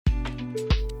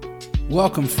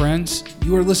Welcome, friends.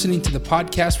 You are listening to the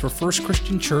podcast for First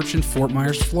Christian Church in Fort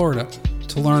Myers, Florida.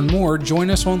 To learn more, join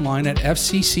us online at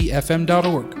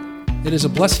fccfm.org. It is a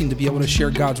blessing to be able to share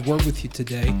God's Word with you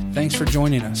today. Thanks for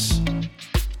joining us.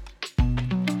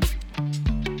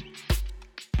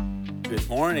 Good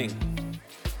morning.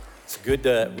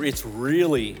 It's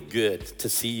really good to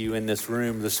see you in this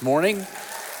room this morning.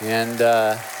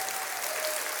 And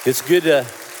it's good to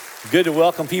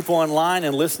welcome people online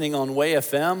and listening on Way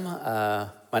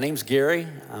FM. My name's Gary.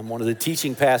 I'm one of the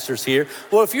teaching pastors here.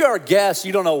 Well, if you're our guest,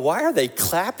 you don't know, why are they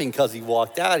clapping because he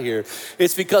walked out here?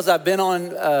 It's because I've been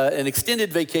on an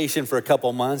extended vacation for a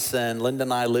couple months, and Linda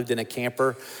and I lived in a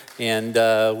camper, and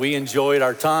we enjoyed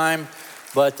our time.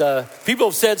 But people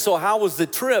have said, so how was the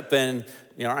trip? And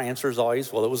our answer is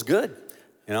always, well, it was good.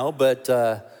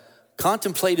 But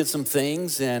contemplated some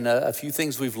things, and a few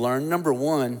things we've learned. Number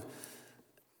one,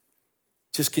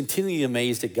 just continually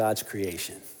amazed at God's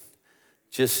creation.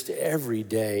 Just every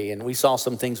day. And we saw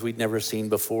some things we'd never seen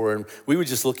before. And we would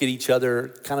just look at each other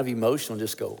kind of emotional and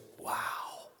just go, wow.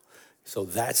 So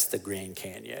that's the Grand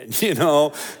Canyon,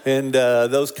 and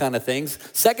those kind of things.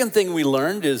 Second thing we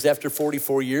learned is after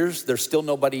 44 years, there's still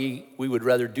nobody we would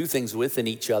rather do things with than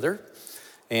each other.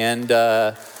 And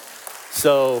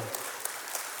so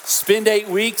spend 8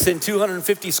 weeks in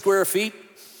 250 square feet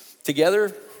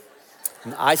together.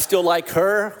 And I still like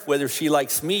her. Whether she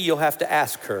likes me, you'll have to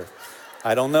ask her.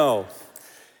 I don't know.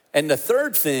 And the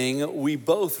third thing we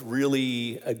both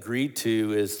really agreed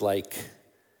to is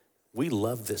we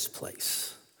love this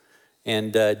place.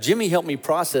 And Jimmy helped me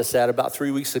process that about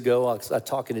 3 weeks ago. I was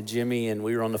talking to Jimmy and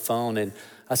we were on the phone and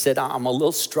I said, I'm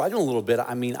struggling a little bit.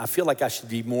 I feel like I should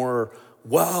be more,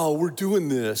 wow, we're doing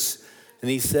this. And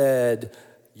he said,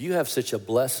 you have such a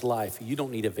blessed life. You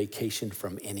don't need a vacation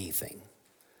from anything.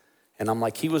 And I'm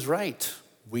like, he was right.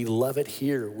 We love it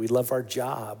here. We love our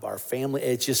job, our family.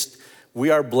 It's just, we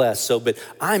are blessed. But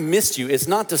I missed you. It's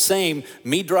not the same,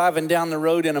 me driving down the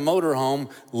road in a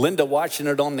motorhome, Linda watching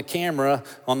it on the camera,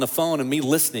 on the phone, and me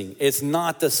listening. It's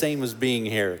not the same as being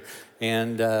here.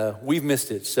 And we've missed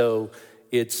it. So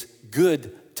it's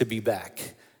good to be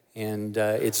back. And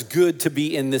it's good to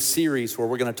be in this series where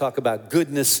we're going to talk about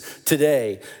goodness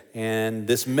today. And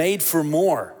this made for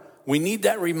more. We need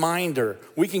that reminder.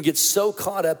 We can get so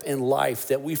caught up in life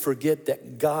that we forget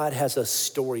that God has a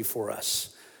story for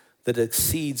us that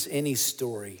exceeds any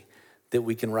story that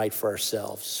we can write for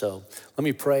ourselves. So let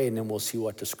me pray and then we'll see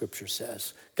what the scripture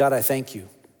says. God, I thank you.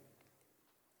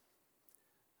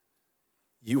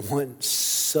 You want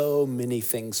so many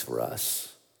things for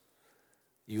us.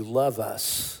 You love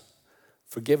us.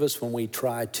 Forgive us when we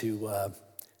try to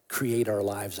create our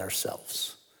lives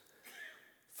ourselves.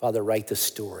 Father, write the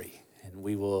story, and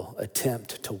we will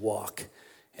attempt to walk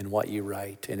in what you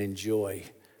write and enjoy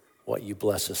what you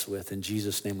bless us with. In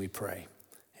Jesus' name we pray,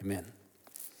 amen.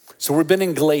 So we've been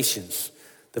in Galatians,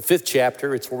 the 5th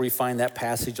chapter. It's where we find that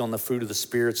passage on the fruit of the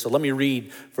Spirit. So let me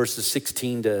read verses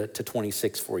 16 to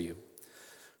 26 for you.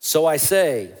 So I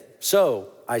say,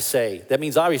 that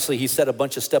means obviously he said a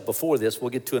bunch of stuff before this. We'll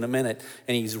get to in a minute.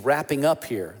 And he's wrapping up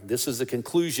here. This is the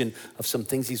conclusion of some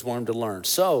things he's wanted to learn.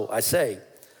 So I say,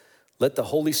 let the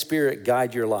Holy Spirit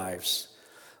guide your lives.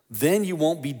 Then you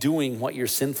won't be doing what your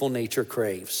sinful nature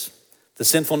craves. The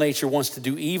sinful nature wants to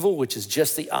do evil, which is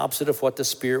just the opposite of what the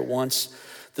Spirit wants.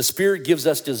 The Spirit gives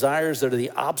us desires that are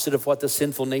the opposite of what the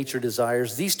sinful nature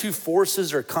desires. These two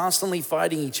forces are constantly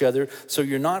fighting each other, so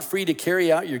you're not free to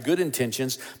carry out your good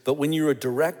intentions, but when you are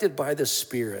directed by the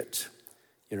Spirit,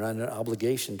 you're under an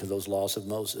obligation to those laws of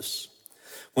Moses.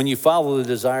 When you follow the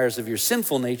desires of your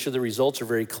sinful nature, the results are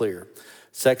very clear.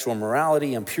 Sexual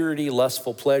immorality, impurity,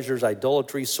 lustful pleasures,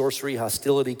 idolatry, sorcery,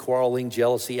 hostility, quarreling,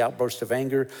 jealousy, outbursts of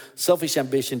anger, selfish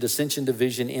ambition, dissension,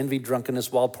 division, envy, drunkenness,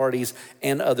 wild parties,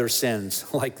 and other sins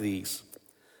like these.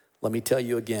 Let me tell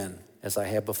you again, as I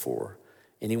have before,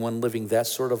 anyone living that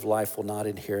sort of life will not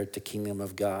inherit the kingdom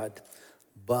of God.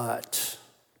 But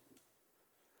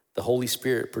the Holy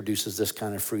Spirit produces this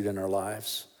kind of fruit in our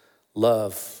lives: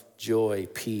 love, joy,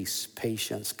 peace,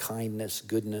 patience, kindness,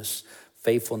 goodness,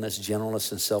 faithfulness,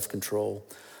 gentleness, and self-control.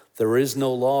 There is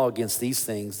no law against these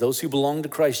things. Those who belong to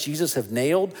Christ Jesus have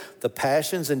nailed the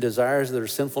passions and desires of their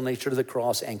sinful nature to the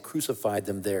cross and crucified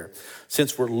them there.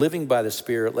 Since we're living by the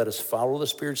Spirit, let us follow the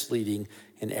Spirit's leading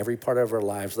in every part of our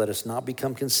lives. Let us not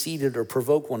become conceited or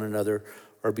provoke one another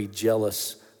or be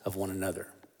jealous of one another.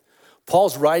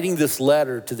 Paul's writing this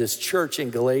letter to this church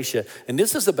in Galatia, and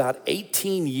this is about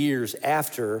 18 years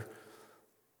after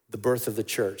the birth of the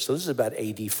church. So this is about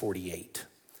AD 48.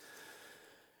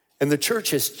 And the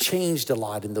church has changed a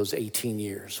lot in those 18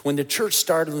 years. When the church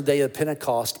started on the day of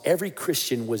Pentecost, every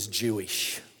Christian was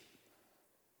Jewish.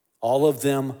 All of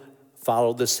them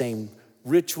followed the same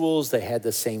rituals, they had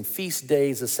the same feast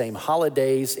days, the same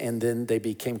holidays, and then they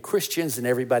became Christians and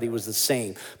everybody was the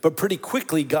same. But pretty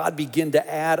quickly, God began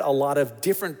to add a lot of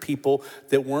different people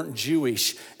that weren't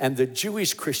Jewish, and the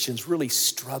Jewish Christians really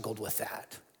struggled with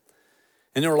that.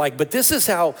 And they were like, but this is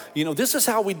how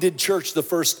we did church the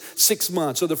first 6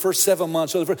 months or the first 7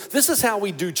 months. This is how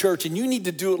we do church, and you need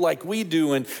to do it like we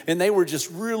do. And they were just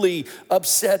really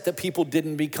upset that people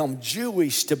didn't become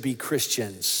Jewish to be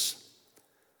Christians.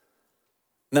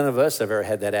 None of us have ever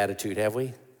had that attitude, have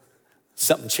we?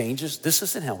 Something changes. This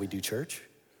isn't how we do church.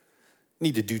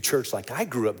 Need to do church like I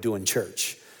grew up doing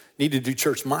church. Need to do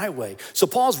church my way. So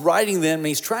Paul's writing them, and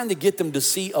he's trying to get them to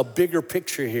see a bigger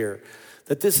picture here.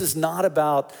 That this is not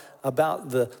about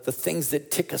the things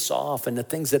that tick us off and the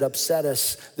things that upset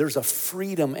us. There's a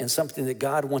freedom and something that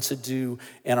God wants to do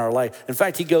in our life. In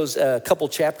fact, he goes a couple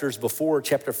chapters before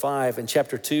chapter 5 and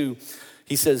chapter 2.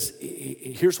 He says,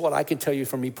 here's what I can tell you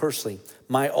from me personally.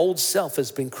 My old self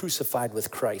has been crucified with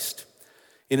Christ.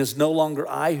 It is no longer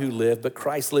I who live, but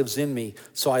Christ lives in me.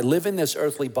 So I live in this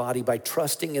earthly body by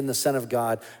trusting in the Son of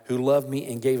God who loved me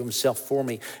and gave himself for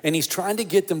me. And he's trying to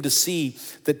get them to see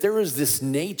that there is this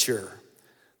nature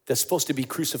that's supposed to be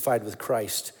crucified with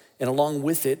Christ. And along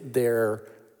with it, their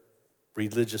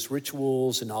religious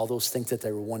rituals and all those things that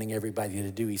they were wanting everybody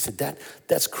to do. He said,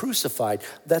 that's crucified.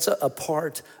 That's a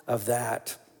part of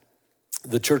that.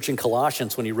 The church in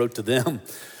Colossians, when he wrote to them,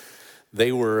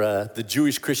 they were, the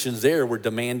Jewish Christians there were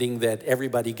demanding that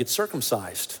everybody get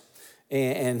circumcised.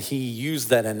 And he used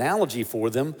that analogy for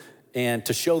them and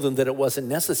to show them that it wasn't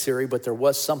necessary, but there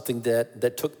was something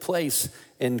that took place.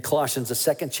 In Colossians, the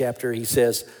 2nd chapter, he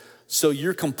says, so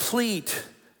you're complete.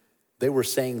 They were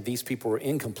saying these people were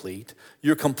incomplete.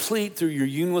 You're complete through your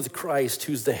union with Christ,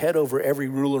 who's the head over every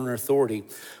ruler and authority.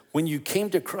 When you came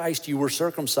to Christ, you were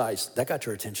circumcised. That got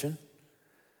your attention.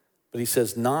 But he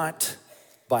says, not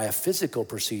by a physical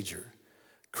procedure.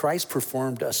 Christ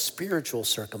performed a spiritual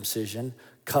circumcision,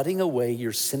 cutting away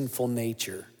your sinful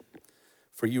nature.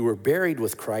 For you were buried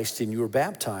with Christ and you were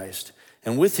baptized.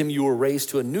 And with him you were raised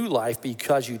to a new life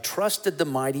because you trusted the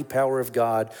mighty power of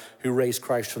God who raised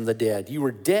Christ from the dead. You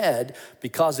were dead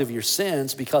because of your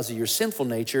sins, because of your sinful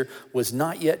nature was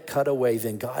not yet cut away.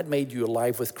 Then God made you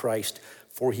alive with Christ,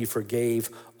 for he forgave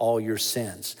all your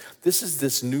sins. This is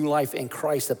this new life in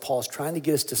Christ that Paul's trying to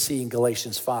get us to see in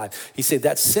Galatians 5. He said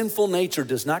that sinful nature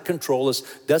does not control us,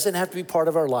 doesn't have to be part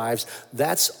of our lives.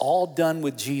 That's all done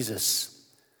with Jesus.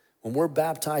 When we're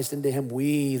baptized into him,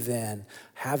 we then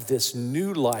have this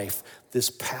new life, this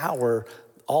power,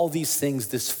 all these things,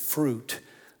 this fruit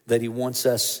that he wants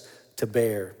us to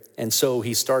bear. And so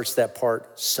he starts that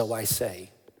part, so I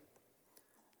say,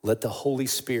 let the Holy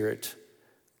Spirit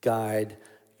guide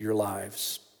your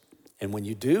lives. And when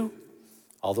you do,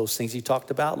 all those things he talked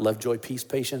about, love, joy, peace,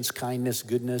 patience, kindness,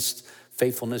 goodness,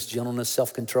 faithfulness, gentleness,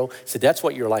 self-control. He said that's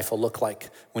what your life will look like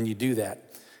when you do that.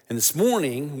 And this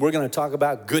morning, we're going to talk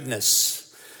about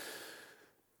goodness.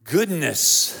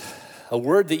 Goodness, a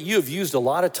word that you have used a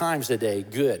lot of times today,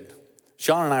 good.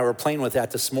 Sean and I were playing with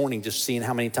that this morning, just seeing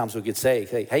how many times we could say,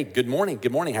 hey, good morning,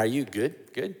 how are you?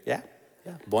 Good, yeah,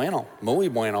 bueno, muy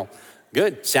bueno.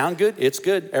 Good, sound good, it's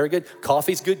good, very good.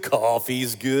 Coffee's good,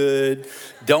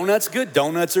 Donuts good,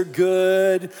 donuts are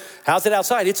good. How's it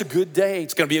outside? It's a good day,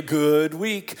 it's gonna be a good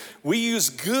week. We use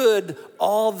good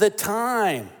all the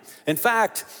time. In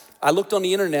fact, I looked on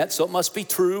the internet, so it must be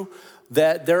true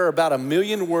that there are about 1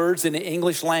 million words in the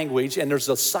English language, and there's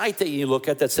a site that you look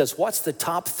at that says, what's the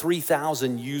top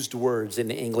 3,000 used words in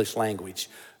the English language?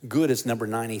 Good is number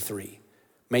 93,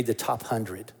 made the top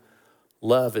 100.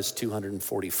 Love is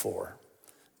 244.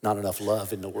 Not enough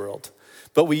love in the world.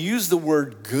 But we use the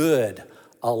word good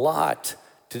a lot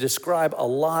to describe a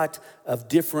lot of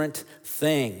different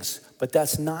things, but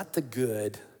that's not the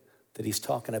good that he's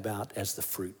talking about as the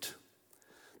fruit.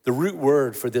 The root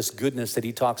word for this goodness that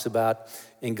he talks about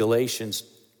in Galatians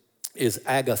is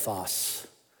agathos,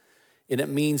 and it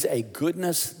means a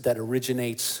goodness that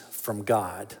originates from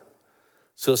God.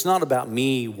 So it's not about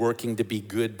me working to be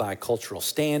good by cultural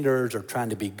standards or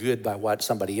trying to be good by what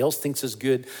somebody else thinks is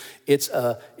good. It's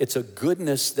a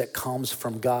goodness that comes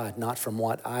from God, not from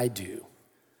what I do.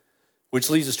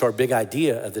 Which leads us to our big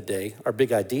idea of the day. Our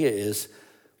big idea is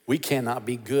we cannot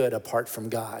be good apart from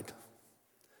God.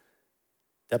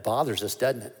 That bothers us,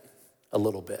 doesn't it? A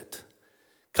little bit.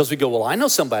 Because we go, well, I know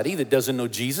somebody that doesn't know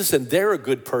Jesus and they're a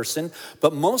good person.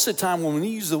 But most of the time when we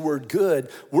use the word good,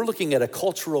 we're looking at a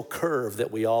cultural curve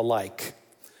that we all like.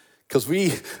 Because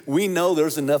we know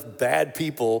there's enough bad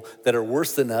people that are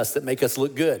worse than us that make us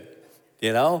look good,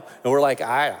 you know? And we're like,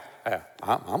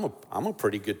 I'm a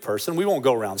pretty good person. We won't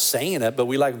go around saying it, but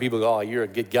we like when people go, oh, you're a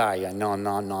good guy. Yeah, no, I'm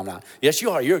not. Yes,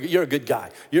 you are. You're a good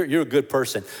guy. You're a good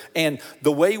person. And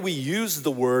the way we use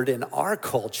the word in our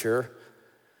culture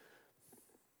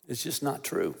is just not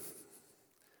true.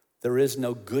 There is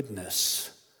no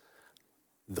goodness.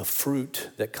 The fruit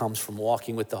that comes from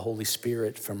walking with the Holy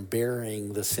Spirit, from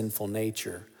bearing the sinful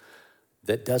nature,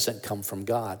 that doesn't come from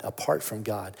God, apart from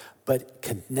God, but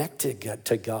connected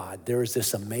to God. There is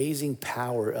this amazing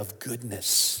power of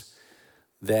goodness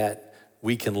that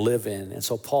we can live in. And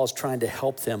so Paul's trying to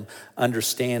help them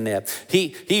understand that.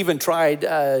 He even tried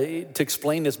to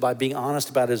explain this by being honest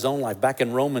about his own life. Back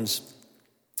in Romans,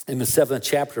 in the 7th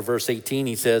chapter, verse 18,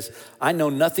 he says, I know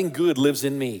nothing good lives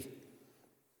in me,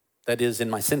 that is, in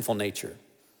my sinful nature.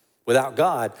 Without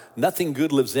God, nothing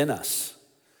good lives in us.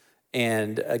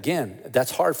 And again,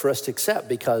 that's hard for us to accept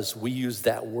because we use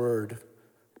that word,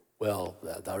 well,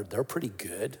 they're pretty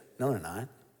good. No, they're not.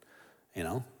 You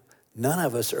know, none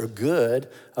of us are good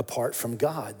apart from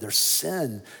God. There's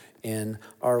sin in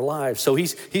our lives. So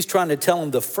he's trying to tell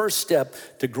them the first step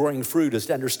to growing fruit is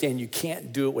to understand you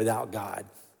can't do it without God.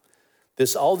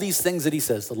 All these things that he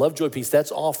says, the love, joy, peace,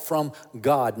 that's all from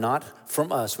God, not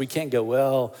from us. We can't go,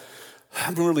 well,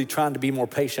 I'm really trying to be more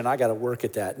patient. I got to work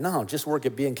at that. No, just work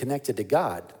at being connected to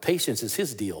God. Patience is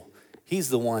his deal. He's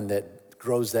the one that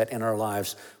grows that in our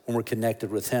lives when we're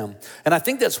connected with him. And I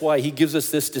think that's why he gives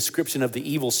us this description of the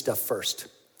evil stuff first,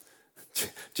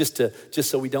 just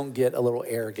so we don't get a little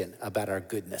arrogant about our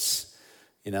goodness.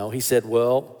 You know, he said,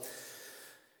 well,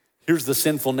 here's the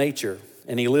sinful nature.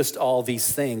 And he lists all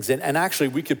these things. And actually,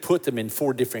 we could put them in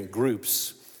 4 different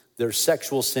groups. There's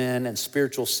sexual sin and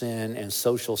spiritual sin and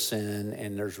social sin,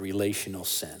 and there's relational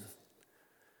sin.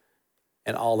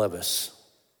 And all of us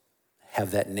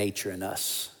have that nature in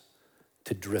us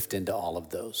to drift into all of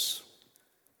those.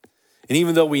 And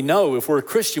even though we know, if we're a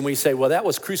Christian, we say, well, that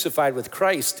was crucified with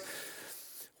Christ.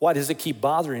 Why does it keep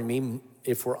bothering me?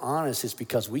 If we're honest, it's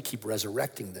because we keep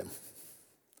resurrecting them.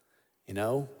 You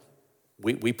know?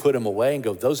 We put them away and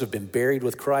go, those have been buried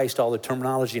with Christ, all the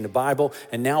terminology in the Bible,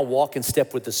 and now walk in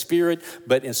step with the Spirit.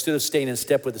 But instead of staying in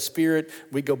step with the Spirit,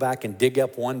 we go back and dig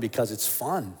up one because it's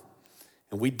fun.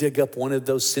 And we dig up one of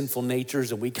those sinful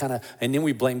natures and and then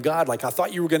we blame God. Like, I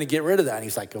thought you were going to get rid of that. And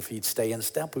he's like, if he'd stay in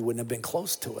step, we wouldn't have been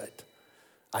close to it.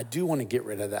 I do want to get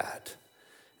rid of that.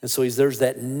 And so there's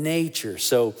that nature.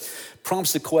 So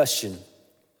prompts the question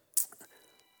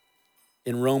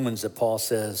in Romans that Paul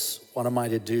says, what am I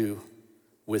to do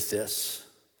with this?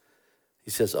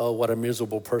 He says, oh, what a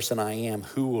miserable person I am.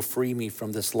 Who will free me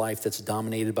from this life that's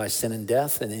dominated by sin and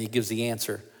death? And then he gives the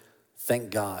answer, thank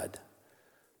God.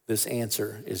 This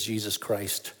answer is Jesus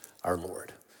Christ, our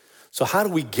Lord. So how do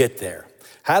we get there?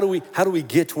 How do we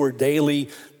get to where daily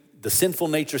the sinful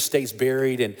nature stays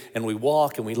buried and we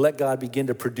walk and we let God begin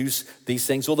to produce these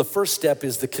things? Well, the first step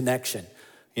is the connection.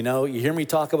 You know, you hear me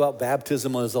talk about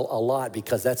baptism a lot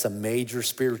because that's a major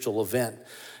spiritual event.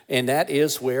 And that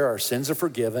is where our sins are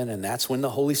forgiven, and that's when the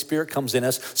Holy Spirit comes in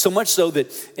us. So much so that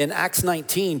in Acts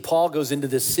 19, Paul goes into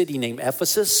this city named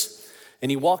Ephesus, and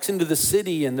he walks into the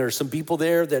city, and there's some people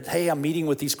there that, hey, I'm meeting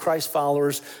with these Christ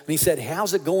followers. And he said,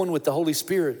 how's it going with the Holy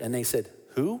Spirit? And they said,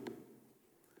 who?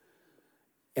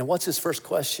 And what's his first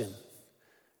question?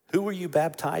 Who were you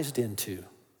baptized into? And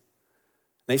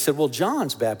they said, well,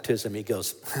 John's baptism. He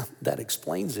goes, that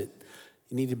explains it.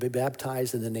 You need to be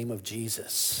baptized in the name of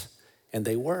Jesus. And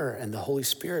they were, and the Holy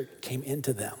Spirit came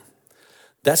into them.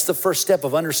 That's the first step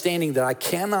of understanding that I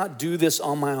cannot do this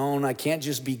on my own. I can't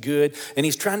just be good. And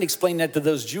he's trying to explain that to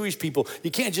those Jewish people. You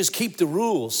can't just keep the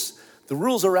rules. The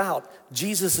rules are out.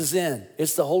 Jesus is in.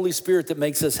 It's the Holy Spirit that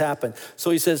makes this happen. So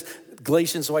he says,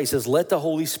 Galatians 1, he says, let the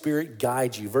Holy Spirit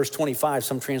guide you. Verse 25,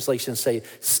 some translations say,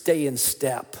 stay in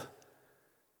step.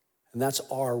 And that's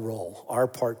our role, our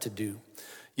part to do.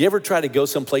 You ever try to go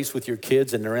someplace with your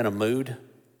kids and they're in a mood?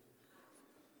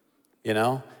 You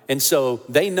know? And so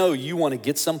they know you want to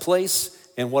get someplace,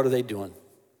 and what are they doing?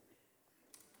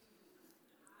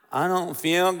 I don't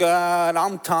feel good.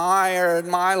 I'm tired.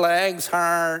 My legs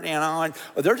hurt, you know. And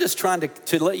they're just trying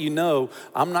to let you know,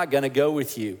 I'm not going to go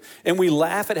with you. And we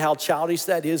laugh at how childish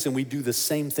that is, and we do the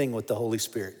same thing with the Holy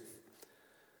Spirit.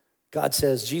 God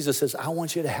says, Jesus says, I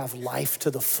want you to have life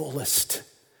to the fullest.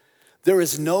 There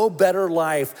is no better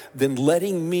life than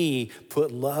letting me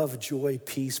put love, joy,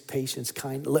 peace, patience,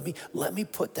 kindness. Let me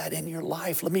put that in your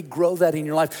life. Let me grow that in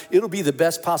your life. It'll be the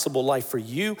best possible life for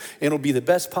you. And it'll be the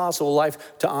best possible life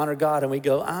to honor God. And we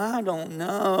go, I don't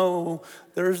know.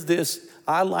 There's this,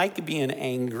 I like being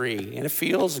angry and it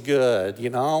feels good, you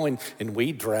know. And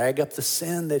we drag up the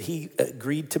sin that he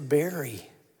agreed to bury.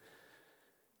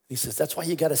 He says, that's why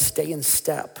you got to stay in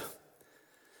step.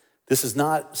 This is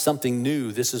not something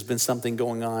new. This has been something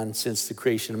going on since the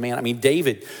creation of man. I mean,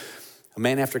 David, a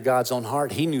man after God's own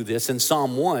heart, he knew this. In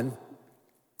Psalm 1,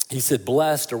 he said,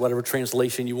 blessed, or whatever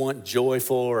translation you want,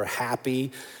 joyful or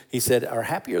happy. He said, are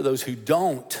happy are those who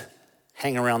don't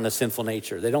hang around the sinful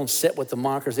nature. They don't sit with the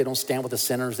mockers. They don't stand with the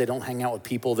sinners. They don't hang out with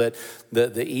people that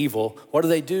the evil. What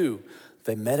do?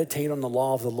 They meditate on the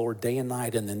law of the Lord day and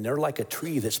night, and then they're like a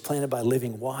tree that's planted by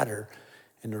living water,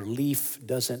 and their leaf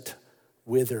doesn't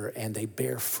wither, and they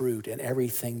bear fruit, and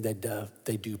everything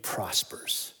they do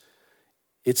prospers.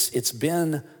 It's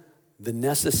been the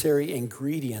necessary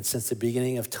ingredient since the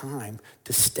beginning of time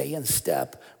to stay in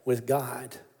step with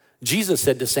God. Jesus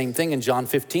said the same thing in John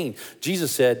 15.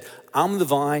 Jesus said, I'm the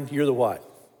vine, you're the what?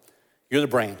 You're the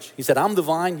branch. He said, I'm the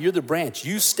vine, you're the branch.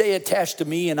 You stay attached to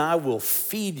me and I will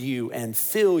feed you and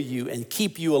fill you and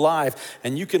keep you alive,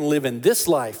 and you can live in this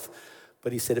life.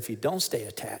 But he said, if you don't stay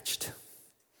attached, you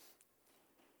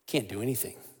can't do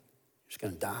anything. You're just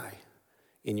gonna die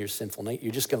in your sinful nature.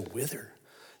 You're just gonna wither.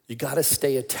 You gotta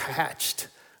stay attached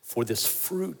for this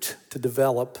fruit to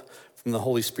develop from the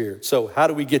Holy Spirit. So how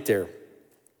do we get there?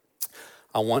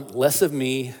 I want less of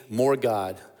me, more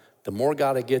God. The more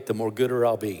God I get, the more gooder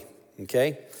I'll be,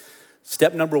 okay?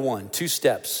 Step number 1, 2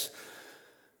 steps.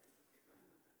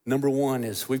 Number 1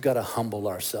 is we've got to humble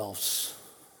ourselves.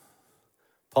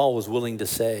 Paul was willing to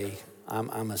say,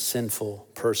 I'm a sinful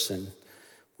person.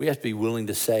 We have to be willing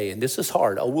to say, and this is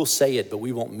hard. Oh, we'll say it, but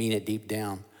we won't mean it deep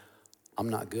down. I'm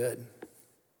not good.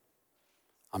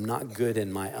 I'm not good in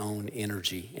my own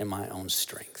energy, in my own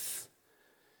strength.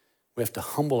 We have to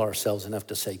humble ourselves enough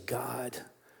to say, God,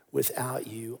 without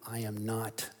you, I am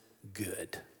not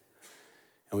good.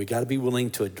 And we got to be willing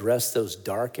to address those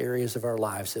dark areas of our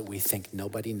lives that we think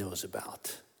nobody knows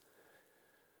about.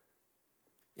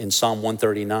 In Psalm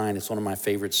 139, it's one of my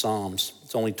favorite Psalms.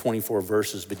 It's only 24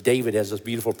 verses, but David has this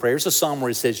beautiful prayer. It's a Psalm where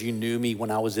he says, you knew me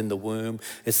when I was in the womb.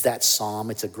 It's that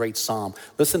Psalm. It's a great Psalm.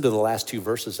 Listen to the last 2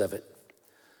 verses of it.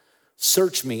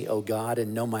 Search me, O God,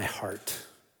 and know my heart.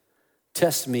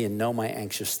 Test me and know my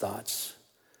anxious thoughts.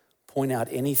 Point out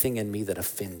anything in me that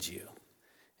offends you,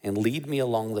 and lead me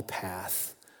along the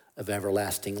path of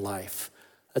everlasting life.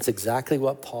 That's exactly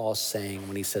what Paul's saying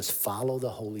when he says, follow the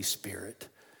Holy Spirit.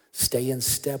 Stay in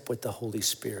step with the Holy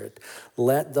Spirit.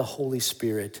 Let the Holy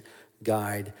Spirit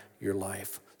guide your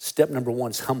life. Step number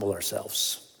 1 is humble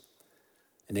ourselves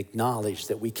and acknowledge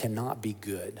that we cannot be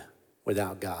good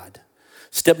without God.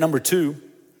 Step number 2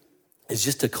 is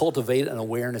just to cultivate an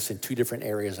awareness in 2 different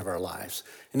areas of our lives.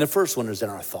 And the first one is in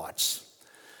our thoughts.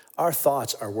 Our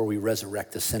thoughts are where we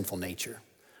resurrect the sinful nature.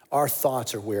 Our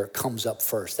thoughts are where it comes up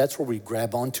first. That's where we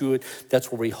grab onto it.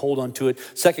 That's where we hold onto it.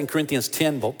 2 Corinthians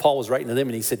 10, Paul was writing to them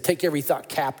and he said, take every thought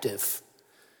captive.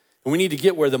 And we need to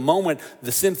get where the moment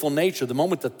the sinful nature, the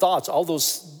moment the thoughts, all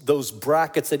those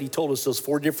brackets that he told us, those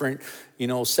 4 different,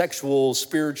 sexual,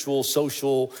 spiritual,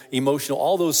 social, emotional,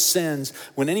 all those sins,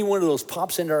 when any one of those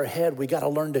pops into our head, we got to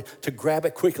learn to grab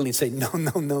it quickly and say,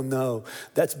 no,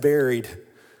 that's buried.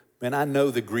 Man, I know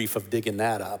the grief of digging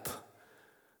that up.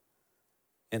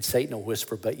 And Satan will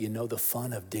whisper, but you know the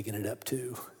fun of digging it up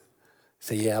too.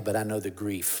 Say, yeah, but I know the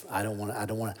grief. I'm going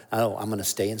to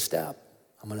stay in step.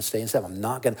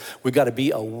 We've got to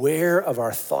be aware of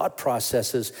our thought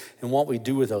processes and what we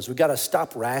do with those. We've got to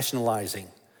stop rationalizing.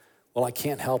 Well, I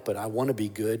can't help it. I want to be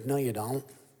good. No, you don't.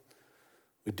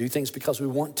 We do things because we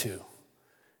want to.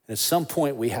 And at some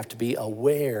point, we have to be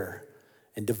aware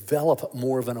and develop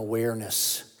more of an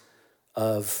awareness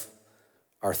of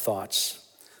our thoughts.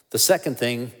 The second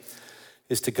thing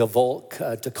is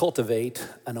to cultivate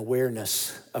an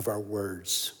awareness of our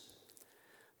words.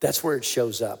 That's where it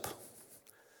shows up.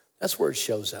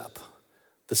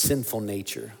 The sinful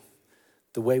nature,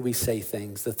 the way we say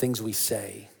things, the things we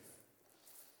say.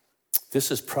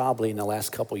 This is probably in the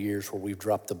last couple of years where we've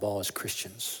dropped the ball as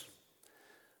Christians.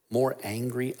 More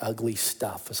angry, ugly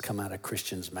stuff has come out of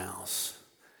Christians' mouths.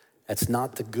 That's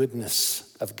not the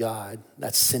goodness of God.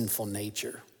 That's sinful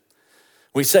nature.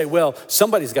 We say, well,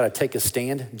 somebody's got to take a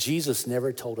stand. Jesus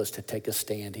never told us to take a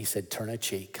stand. He said, turn a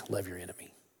cheek, love your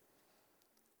enemy.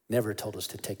 Never told us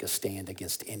to take a stand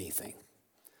against anything.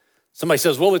 Somebody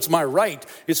says, well, it's my right.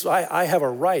 I have a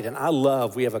right, and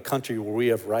we have a country where we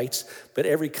have rights, but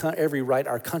every right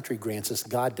our country grants us,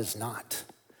 God does not.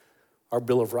 Our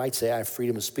Bill of Rights say I have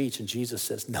freedom of speech, and Jesus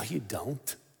says, no, you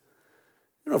don't.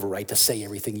 You don't have a right to say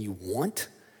everything you want.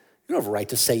 You don't have a right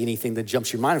to say anything that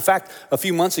jumps your mind. In fact, a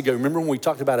few months ago, remember when we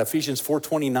talked about Ephesians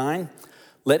 4:29?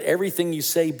 Let everything you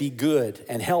say be good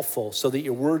and helpful so that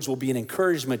your words will be an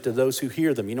encouragement to those who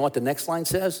hear them. You know what the next line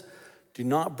says? Do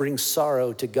not bring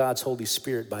sorrow to God's Holy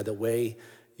Spirit by the way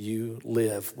you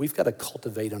live. We've got to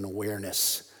cultivate an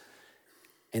awareness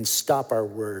and stop our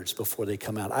words before they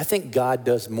come out. I think God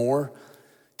does more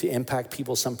to impact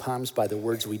people sometimes by the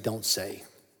words we don't say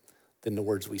than the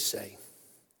words we say.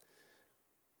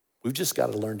 We've just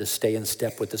got to learn to stay in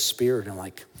step with the Spirit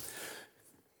and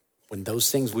when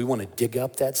those things, we want to dig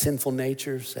up that sinful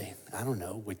nature, say, I don't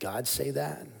know, would God say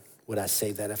that? Would I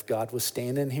say that if God was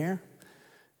standing here?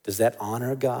 Does that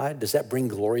honor God? Does that bring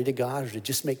glory to God? Or does it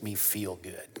just make me feel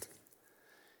good?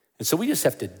 And so we just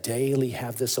have to daily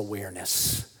have this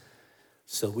awareness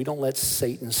so we don't let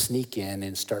Satan sneak in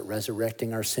and start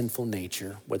resurrecting our sinful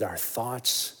nature with our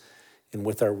thoughts and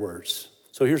with our words.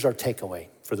 So here's our takeaway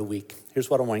for the week. Here's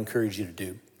what I want to encourage you to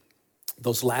do.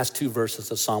 Those last 2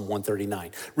 verses of Psalm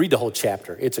 139. Read the whole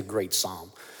chapter. It's a great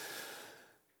psalm.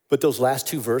 But those last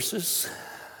 2 verses,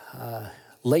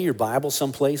 lay your Bible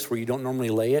someplace where you don't normally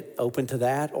lay it, open to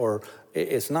that, or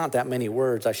it's not that many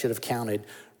words, I should have counted.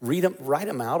 Read them, write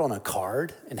them out on a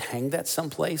card and hang that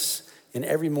someplace. And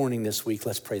every morning this week,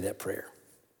 let's pray that prayer.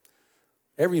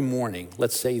 Every morning,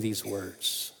 let's say these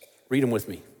words. Read them with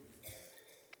me.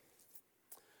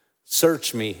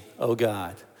 Search me, O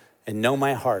God, and know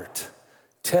my heart.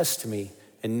 Test me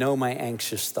and know my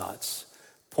anxious thoughts.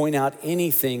 Point out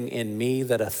anything in me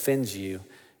that offends you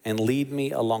and lead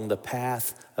me along the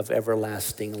path of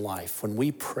everlasting life. When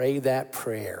we pray that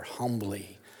prayer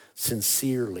humbly,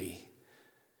 sincerely,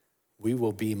 we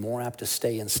will be more apt to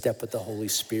stay in step with the Holy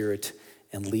Spirit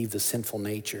and leave the sinful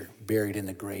nature buried in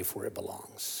the grave where it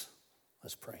belongs.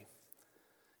 Let's pray.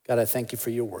 God, I thank you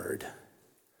for your word.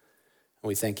 And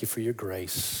we thank you for your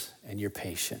grace and your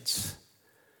patience.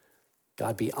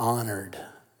 God, be honored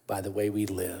by the way we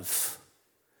live.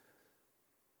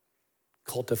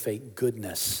 Cultivate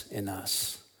goodness in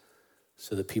us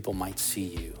so that people might see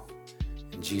you.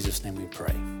 In Jesus' name we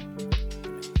pray.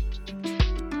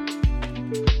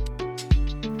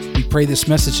 We pray this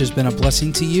message has been a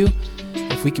blessing to you.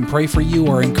 If we can pray for you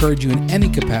or encourage you in any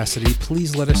capacity,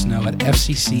 please let us know at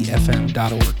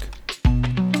fccfm.org.